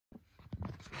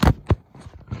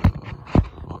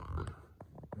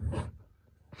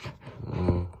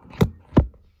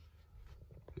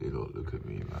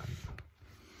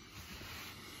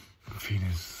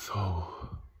so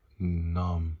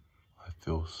numb. I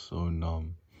feel so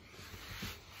numb.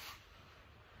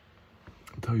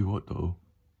 I'll tell you what though,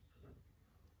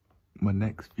 my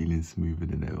neck's feeling smoother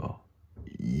than ever.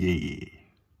 Yeah.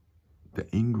 The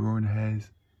ingrown hairs,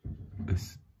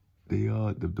 they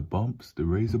are the bumps, the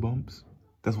razor bumps.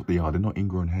 That's what they are. They're not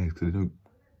ingrown hairs because they don't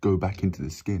go back into the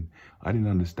skin. I didn't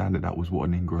understand that was what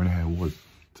an ingrown hair was.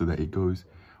 So that it goes,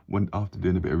 after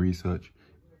doing a bit of research,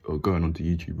 or going onto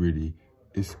YouTube really,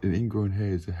 it's an ingrown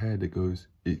hair is a hair that goes,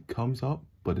 it comes up,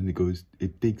 but then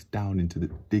it digs back down into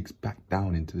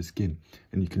the skin,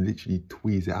 and you can literally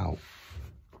tweeze it out.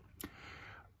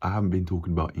 I haven't been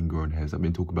talking about ingrown hairs. I've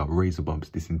been talking about razor bumps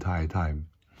this entire time,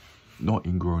 not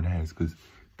ingrown hairs, because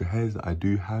the hairs that I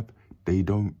do have, they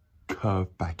don't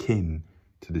curve back in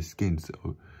to the skin.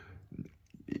 So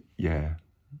yeah,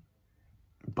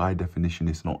 by definition,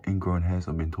 it's not ingrown hairs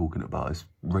I've been talking about. It's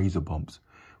razor bumps,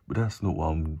 but that's not what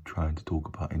I'm trying to talk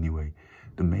about anyway.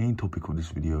 The main topic of this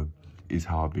video is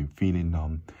how I've been feeling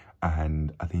numb,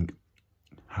 and I think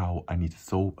how I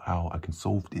can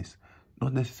solve this.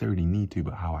 Not necessarily need to,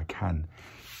 but how I can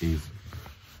is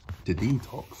to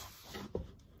detox.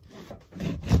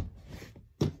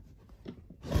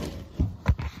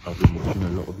 I've been watching a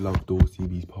lot of Love Dorsey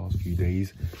these past few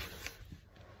days.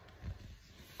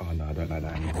 Oh no, I don't like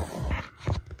that anymore.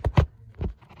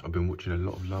 I've been watching a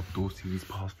lot of Love Dorsey these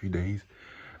past few days,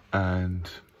 and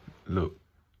look,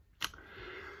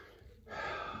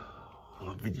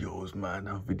 her videos, man,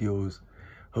 her videos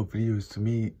to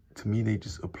me they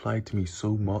just apply to me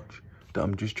so much that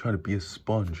I'm just trying to be a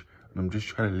sponge, and I'm just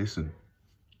trying to listen.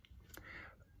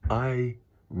 I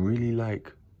really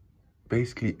like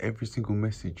basically every single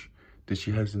message that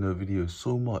she has in her videos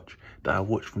so much that I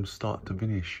watch from start to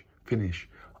finish.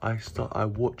 I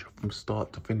watch from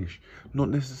start to finish. Not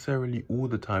necessarily all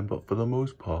the time, but for the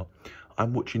most part,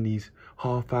 I'm watching these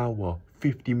half-hour,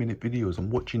 50-minute videos. I'm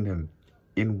watching them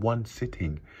in one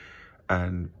sitting,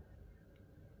 and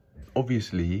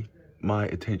obviously my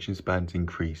attention span's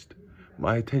increased.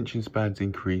 I can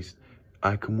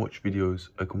watch videos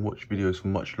for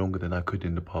much longer than I could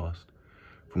in the past.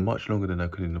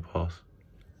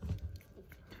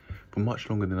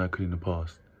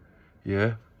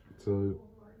 Yeah. So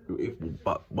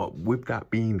but with that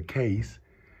being the case,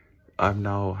 I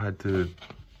now have to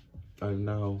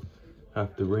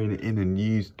rein it in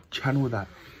and channel that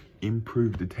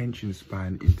improved attention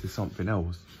span into something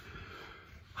else,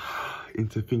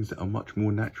 into things that are much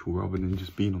more natural rather than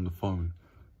just being on the phone.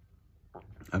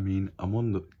 I mean, I'm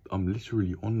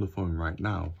literally on the phone right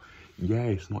now. Yeah,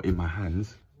 it's not in my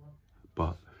hands,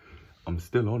 but I'm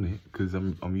still on it because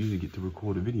I'm using it to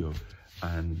record a video.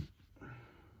 And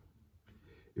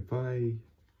if I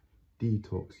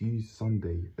detox, use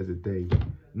Sunday as a day,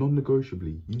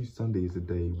 non-negotiably, use Sunday as a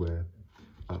day where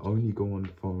I only go on the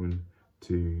phone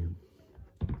to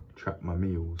track my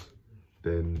meals,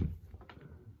 then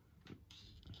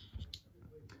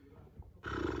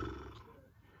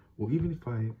well, even if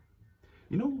I,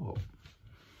 you know what,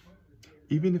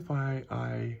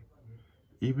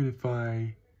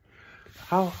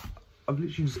 I've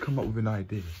literally just come up with an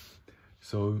idea.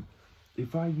 So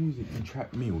if I use it to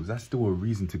track meals, that's still a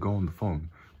reason to go on the phone.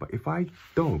 But if I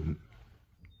don't,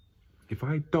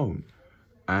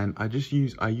 and I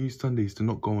use Sundays to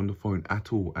not go on the phone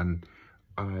at all, and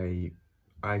I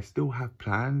still have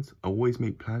plans. I always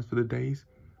make plans for the days,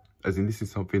 as in this is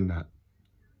something that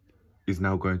is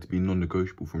now going to be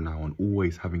non-negotiable from now on.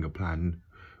 Always having a plan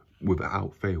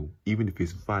without fail, even if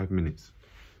it's 5 minutes,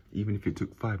 even if it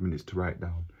took 5 minutes to write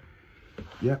down.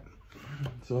 Yeah.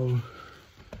 So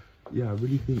yeah, I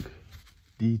really think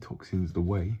detoxing's the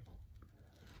way.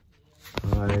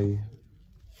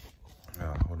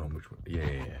 Hold on, which one?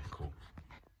 Yeah, cool.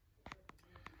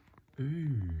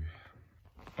 Ooh.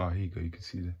 Oh, here you go, you can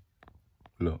see the,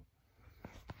 look.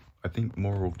 I think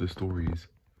moral of the story is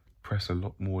press a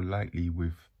lot more lightly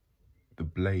with the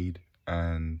blade,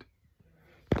 and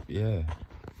yeah,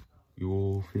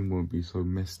 your thing won't be so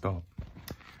messed up.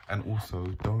 And also,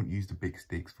 don't use the big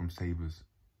sticks from Savers.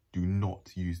 Do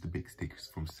not use the big sticks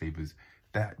from Savers.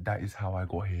 That is how I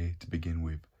got here to begin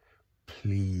with.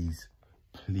 Please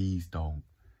don't.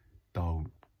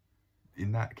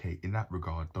 In that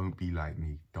regard, don't be like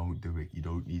me. Don't do it. You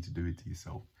don't need to do it to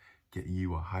yourself. Get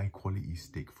you a high quality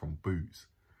stick from Boots.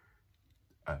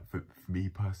 For me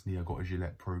personally, I got a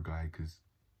Gillette Pro Guide because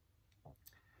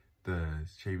the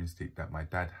shaving stick that my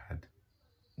dad had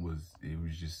was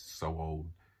just so old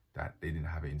that they didn't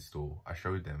have it in store. I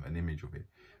showed them an image of it,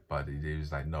 but they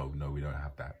was like, no, we don't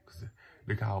have that. Cause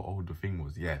look how old the thing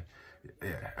was. Yeah.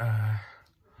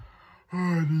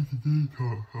 I need to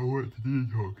detox. I want to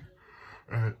detox.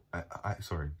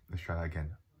 Sorry, let's try that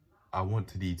again. I want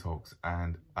to detox,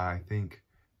 and I think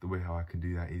the way how I can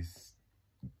do that is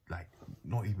like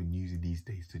not even using these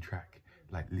days to track,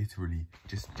 like literally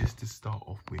just to start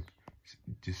off with,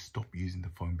 just stop using the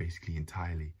phone basically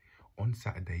entirely. On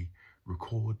Saturday,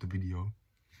 record the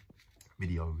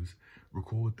videos,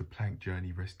 record the plank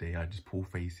journey rest day. I just pull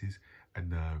faces,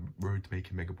 and the road to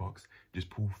making mega bucks, just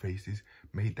pull faces.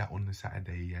 Made that on the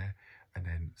Saturday, yeah, and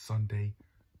then Sunday,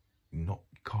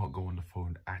 can't go on the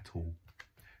phone at all.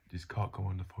 Just can't go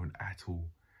on the phone at all,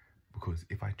 because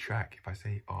if I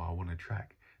say, oh, I want to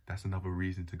track, that's another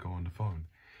reason to go on the phone.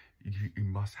 You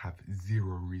must have 0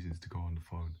 reasons to go on the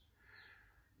phone,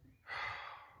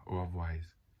 or otherwise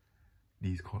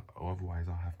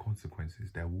I'll have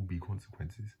consequences. There will be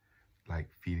consequences, like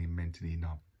feeling mentally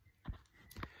numb.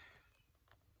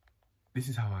 This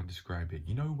is how I describe it.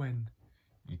 You know when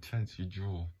you tense your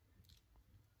jaw,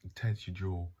 you tense your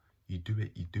jaw, you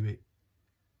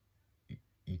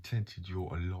tense your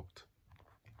jaw a lot,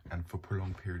 and for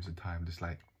prolonged periods of time, just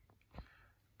like,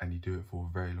 and you do it for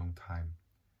a very long time,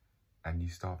 and you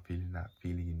start feeling that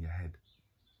feeling in your head.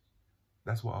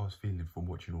 That's what I was feeling from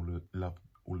watching all of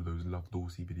those Love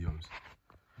Dorsey videos.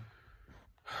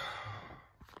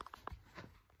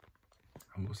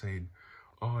 I'm not saying,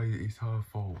 oh, it's her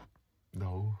fault.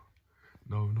 No,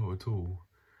 not at all.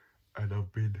 And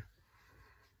I've been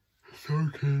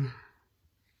soaking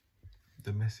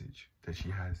the message that she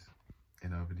has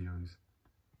in her videos.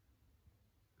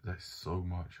 That's so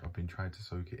much. I've been trying to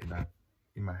soak it in that.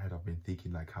 In my head, I've been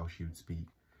thinking like how she would speak,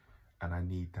 and I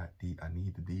need that. I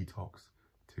need the detox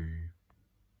to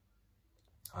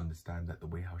understand that the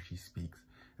way how she speaks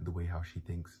and the way how she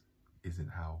thinks isn't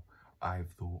how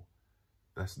I've thought.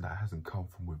 That hasn't come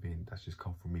from within. That's just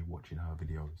come from me watching her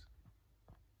videos.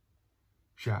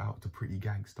 Shout out to Pretty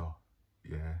Gangster.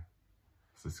 Yeah,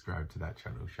 subscribe to that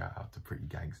channel. Shout out to Pretty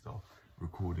Gangster,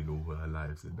 recording all her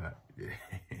lives and that. Yeah.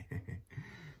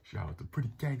 Shout out to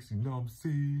Pretty Gangster. You know what I'm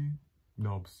saying? You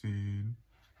know what I'm saying?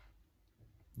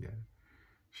 Yeah.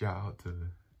 Shout out to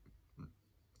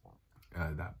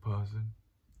that person.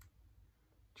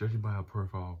 Judging by her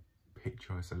profile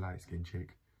picture, it's a light-skinned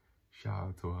chick. Shout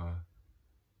out to her.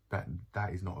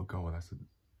 That is not a girl.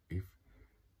 If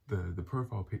the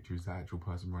profile picture is the actual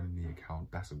person running the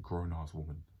account, that's a grown-ass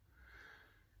woman.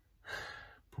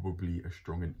 Probably a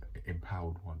strong and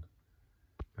empowered one.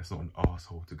 That's not an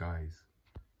asshole to guys.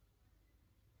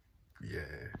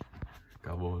 Yeah,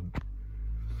 come on.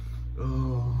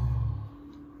 Oh,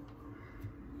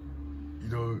 you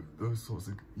know, those sorts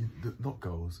of, not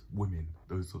girls, women,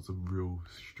 those sorts of real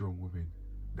strong women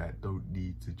that don't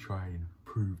need to try and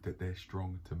prove that they're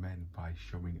strong to men by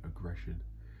showing aggression.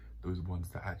 Those ones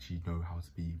that actually know how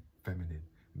to be feminine,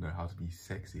 know how to be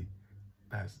sexy.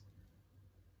 That's,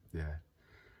 yeah,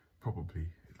 probably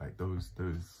like those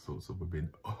sorts of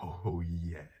women. Oh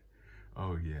yeah,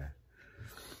 oh yeah.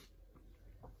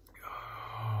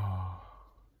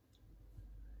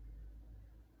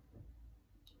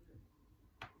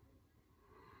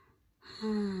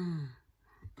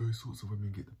 Those sorts of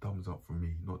women get the thumbs up from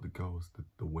me, not the girls,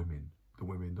 the women. The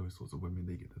women, those sorts of women,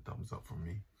 they get the thumbs up from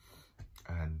me.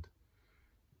 And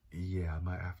yeah, I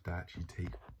might have to actually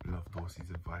take Love Dorsey's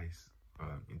advice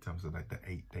in terms of like the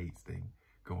 8 dates thing.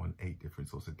 Go on 8 different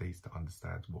sorts of dates to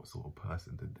understand what sort of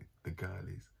person the girl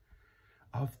is.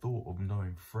 I've thought of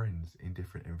knowing friends in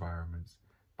different environments,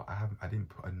 but I didn't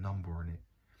put a number on it.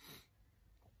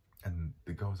 And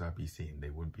the girls I'd be seeing, they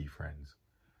would be friends.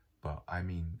 But I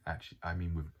mean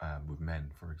with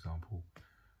men, for example.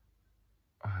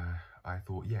 I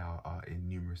thought, yeah, in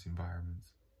numerous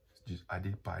environments. I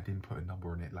didn't put a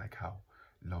number on it like how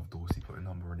Love Dorsey put a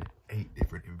number on it. 8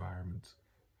 different environments.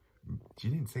 She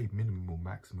didn't say minimum or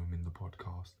maximum in the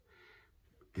podcast.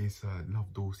 It's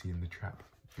Love Dorsey in the Trap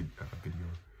video.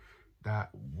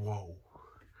 That, whoa.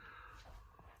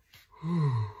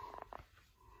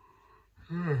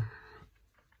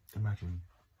 Imagine,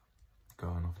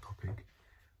 going off topic,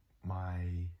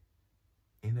 my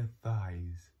inner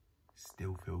thighs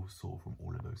still feel sore from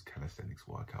all of those calisthenics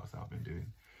workouts that I've been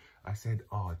doing. I said,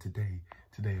 oh, today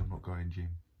I'm not going gym.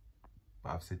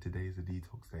 But I've said today is a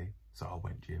detox day, so I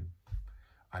went gym.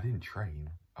 I didn't train,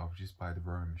 I was just by the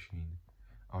rowing machine.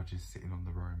 I was just sitting on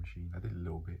the rowing machine. I did a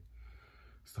little bit.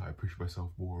 Started pushing myself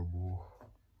more and more.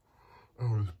 I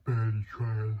was barely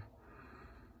trying.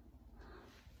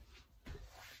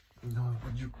 No,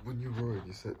 when you row,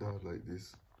 you sit down like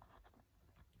this.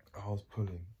 I was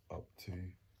pulling up to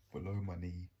below my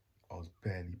knee. I was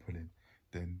barely pulling.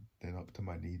 Then up to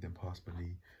my knee, then past my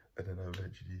knee, and then I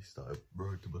eventually started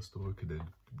rowing to my stomach, and then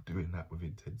doing that with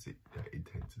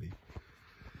intensity.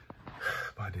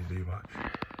 But I didn't do much.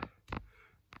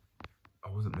 I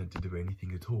wasn't meant to do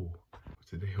anything at all.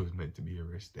 Today was meant to be a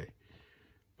rest day.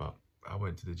 But I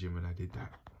went to the gym and I did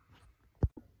that.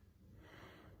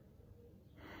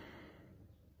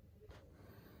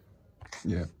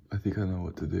 Yeah, I think I know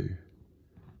what to do.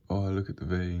 Oh, look at the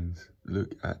veins.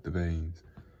 Look at the veins.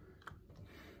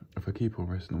 If I keep on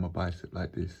resting on my bicep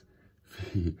like this,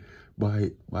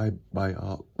 my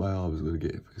arm is gonna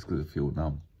get it. It's gonna feel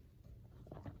numb.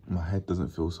 My head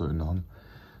doesn't feel so numb,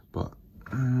 but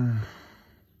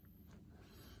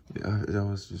yeah, I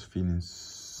was just feeling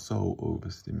so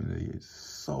overstimulated,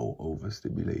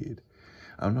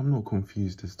 and I'm not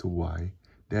confused as to why.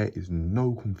 There is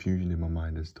no confusion in my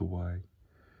mind as to why.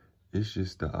 It's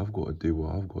just that I've got to do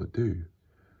what I've got to do.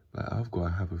 Like, I've got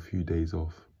to have a few days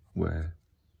off where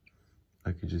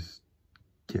I could just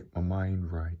get my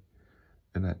mind right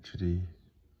and actually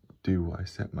do what I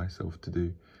set myself to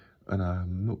do. And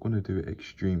I'm not going to do it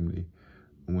extremely.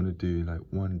 I'm going to do like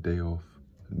 1 day off,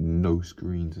 no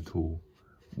screens at all.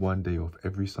 1 day off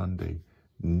every Sunday,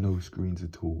 no screens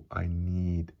at all. I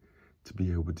need to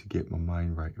be able to get my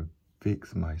mind right and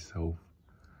fix myself.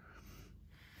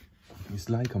 It's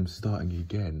like I'm starting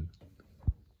again.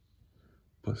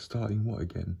 But starting what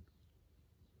again?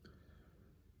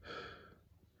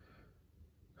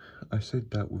 I said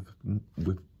that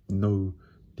with no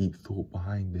deep thought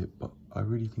behind it, but I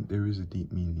really think there is a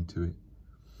deep meaning to it.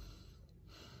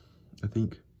 I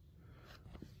think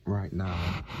right now,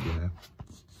 yeah,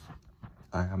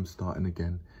 I am starting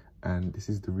again, and this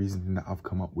is the reasoning that I've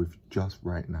come up with just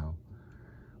right now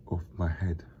off my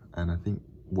head. And I think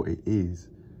what it is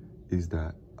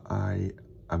that I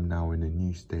am now in a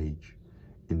new stage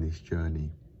in this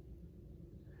journey.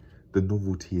 The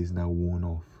novelty is now worn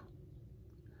off.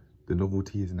 The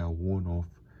novelty is now worn off.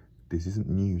 This isn't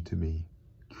new to me.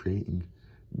 Creating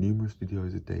numerous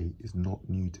videos a day is not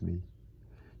new to me.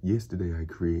 Yesterday I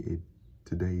created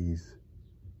today's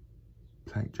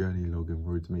plank journey log and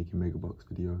road to making megabucks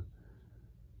video.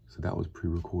 So that was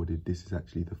pre-recorded. This is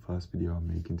actually the first video I'm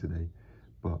making today.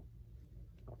 But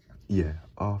yeah,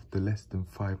 after less than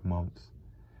 5 months,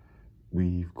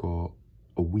 we've got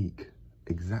a week,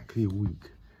 exactly a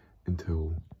week,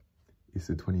 until it's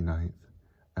the 29th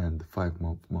and the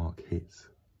 5-month mark hits.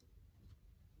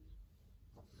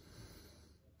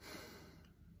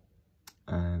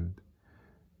 And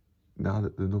now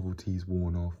that the novelty's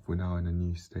worn off, we're now in a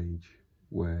new stage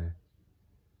where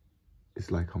it's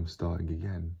like I'm starting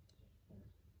again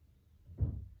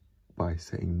by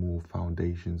setting more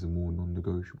foundations and more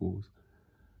non-negotiables.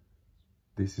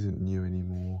 This isn't new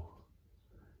anymore.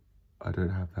 I don't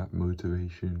have that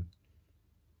motivation.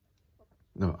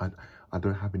 No, I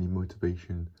don't have any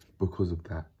motivation because of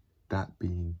that. That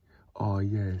being, oh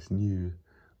yeah, it's new.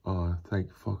 Oh,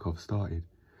 thank fuck I've started.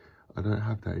 I don't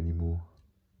have that anymore.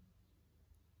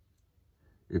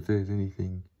 If there's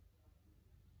anything,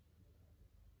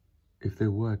 if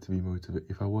there were to be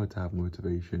if I were to have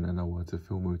motivation and I were to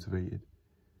feel motivated,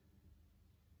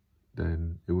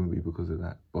 then it wouldn't be because of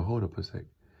that. But hold up a sec.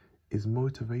 Is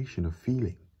motivation a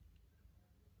feeling?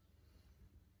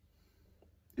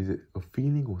 Is it a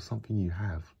feeling or something you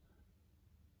have?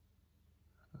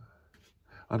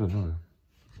 I don't know.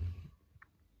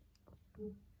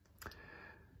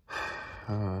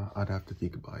 I'd have to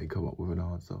think about it and come up with an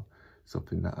answer.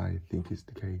 Something that I think is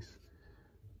the case.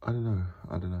 I don't know.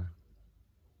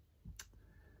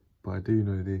 But I do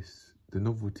know this. The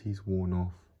novelty's worn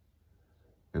off.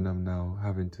 And I'm now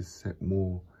having to set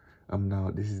more.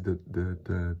 This is the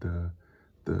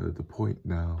point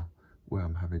now where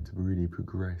I'm having to really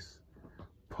progress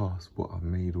past what I've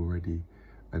made already.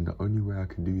 And the only way I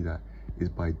can do that is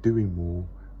by doing more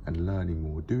and learning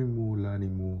more. Doing more,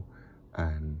 learning more,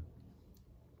 and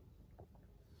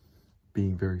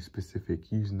being very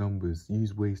specific. Use numbers,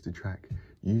 use ways to track,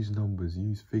 use numbers,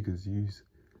 use figures, use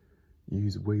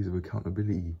ways of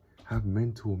accountability. Have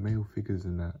mentor male figures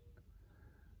in that.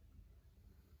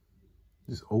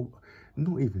 Just old,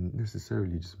 not even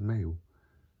necessarily just male,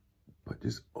 but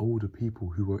just older people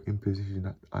who are in position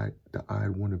that I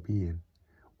want to be in,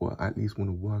 or at least want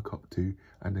to work up to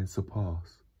and then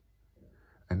surpass.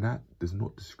 And that does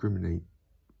not discriminate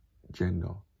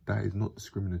gender. That is not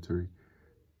discriminatory.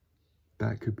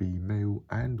 That could be male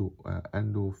and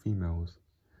or females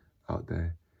out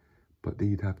there, but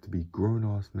they'd have to be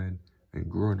grown-ass men and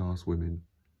grown-ass women,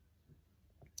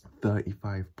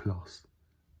 35 plus.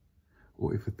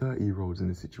 Or if a 30-year-old's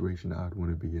in a situation that I'd want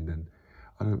to be in, then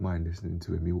I don't mind listening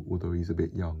to him, although he's a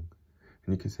bit young.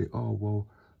 And you can say, oh, well,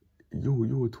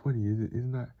 you're 20,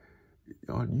 isn't that,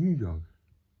 aren't you young?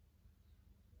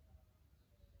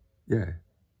 Yeah.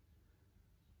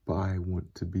 But I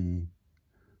want to be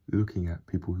looking at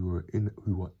people who are in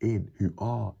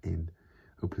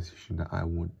a position that I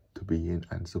want to be in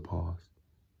and surpass.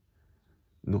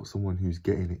 Not someone who's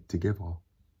getting it together.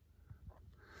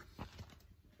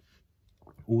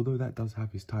 Although that does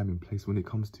have its time and place when it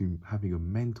comes to having a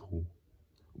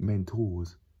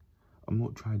mentors. I'm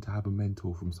not trying to have a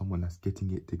mentor from someone that's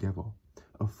getting it together.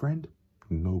 A friend,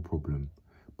 no problem.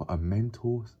 But a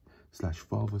mentor slash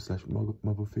father slash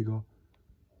mother figure,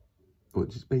 or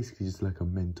just basically just like a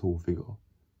mentor figure.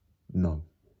 No,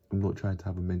 I'm not trying to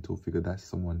have a mentor figure. That's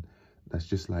someone that's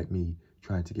just like me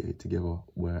trying to get it together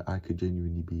where I could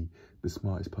genuinely be the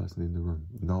smartest person in the room.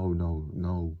 No, no,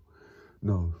 no,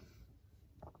 no,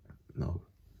 no.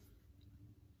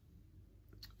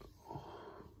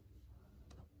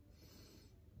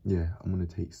 Yeah, I'm going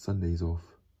to take Sundays off,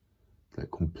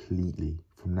 like completely.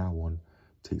 From now on,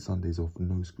 take Sundays off,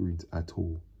 no screens at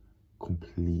all,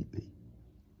 completely.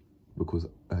 Because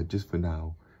just for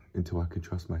now, until I can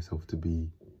trust myself to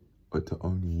be, or to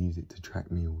only use it to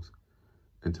track meals,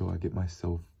 until I get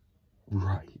myself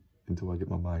right, until I get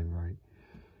my mind right.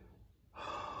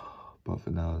 But for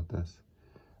now, I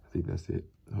think that's it.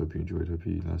 I hope you enjoyed, hope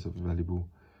you learned something valuable,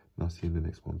 and I'll see you in the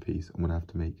next one. Peace. I'm going to have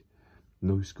to make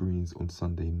no screens on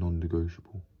Sunday,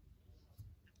 non-negotiable.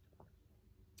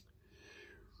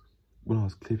 When I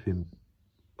was clipping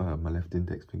my left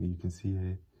index finger, you can see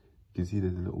here, there's a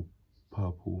little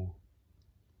purple.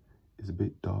 It's a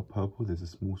bit dark purple. There's a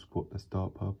small spot that's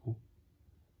dark purple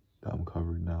that I'm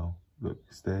covering now. Look,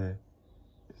 it's there.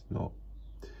 It's not.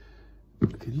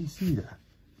 Can you see that?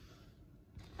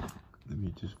 Let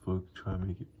me just try and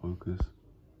make it focus.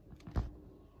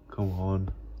 Come on.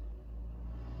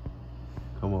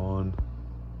 Come on.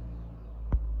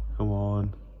 Come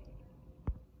on.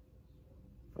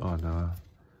 Oh no.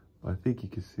 I think you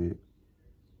can see it.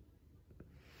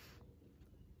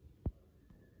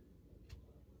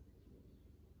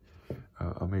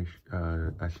 I'll make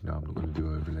actually no, I'm not going to do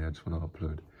an overlay. I just want to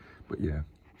upload. But yeah.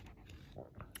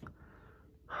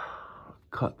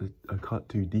 I cut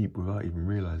too deep without even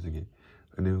realizing it,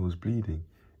 and then it was bleeding.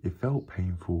 It felt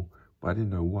painful, but I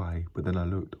didn't know why. But then I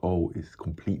looked, oh, it's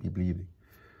completely bleeding.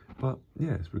 But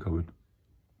yeah, it's recovered.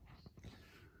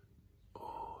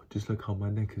 Oh, just like how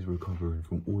my neck is recovering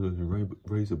from all those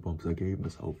razor bumps I gave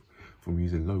myself from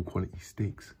using low quality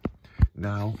sticks.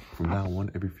 Now, from now on,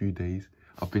 every few days,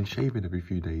 I've been shaving every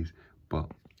few days,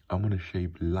 but I'm gonna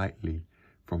shave lightly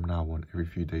from now on every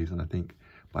few days, and I think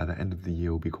by the end of the year,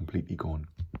 it'll be completely gone.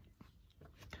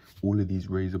 All of these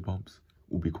razor bumps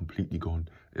will be completely gone,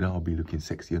 and I'll be looking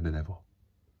sexier than ever.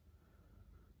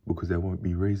 Because there won't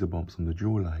be razor bumps on the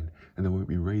jawline, and there won't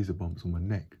be razor bumps on my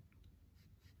neck.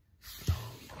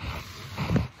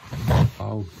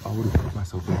 I would have put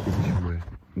myself in a position where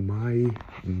my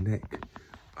neck,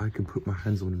 I can put my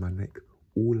hands on my neck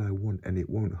all I want, and it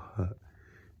won't hurt.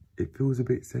 It feels a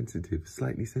bit sensitive,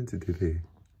 slightly sensitive here.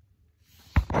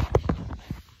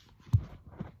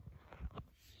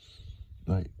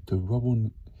 Like, the rub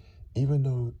on, even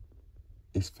though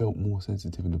it's felt more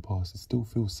sensitive in the past, it still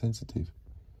feels sensitive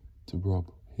to rub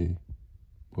here,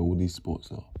 where all these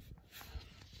spots are.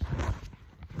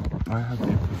 I have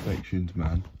imperfections,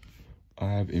 man.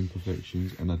 I have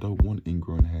imperfections, and I don't want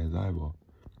ingrown hairs either.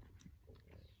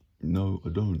 No, I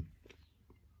don't.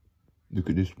 Look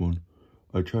at this one.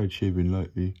 I tried shaving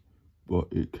lightly, but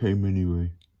it came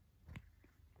anyway.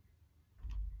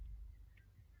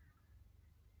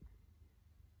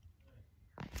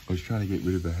 I was trying to get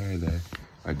rid of the hair there.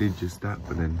 I did just that,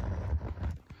 but then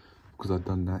because I'd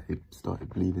done that, it started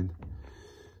bleeding.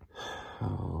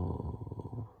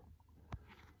 Oh,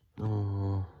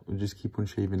 I'll just keep on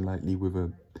shaving lightly with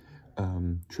a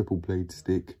triple blade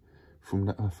stick for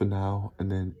now,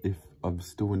 and then if I'm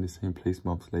still in the same place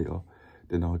months later,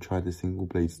 then I'll try the single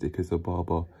blade stick as a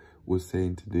barber was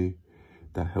saying to do.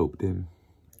 That helped him.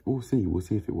 We'll see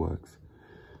if it works.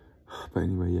 But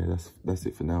anyway, yeah, that's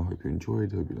it for now. Hope you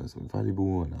enjoyed. Hope you learned something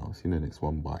valuable, and I'll see you in the next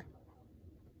one. Bye.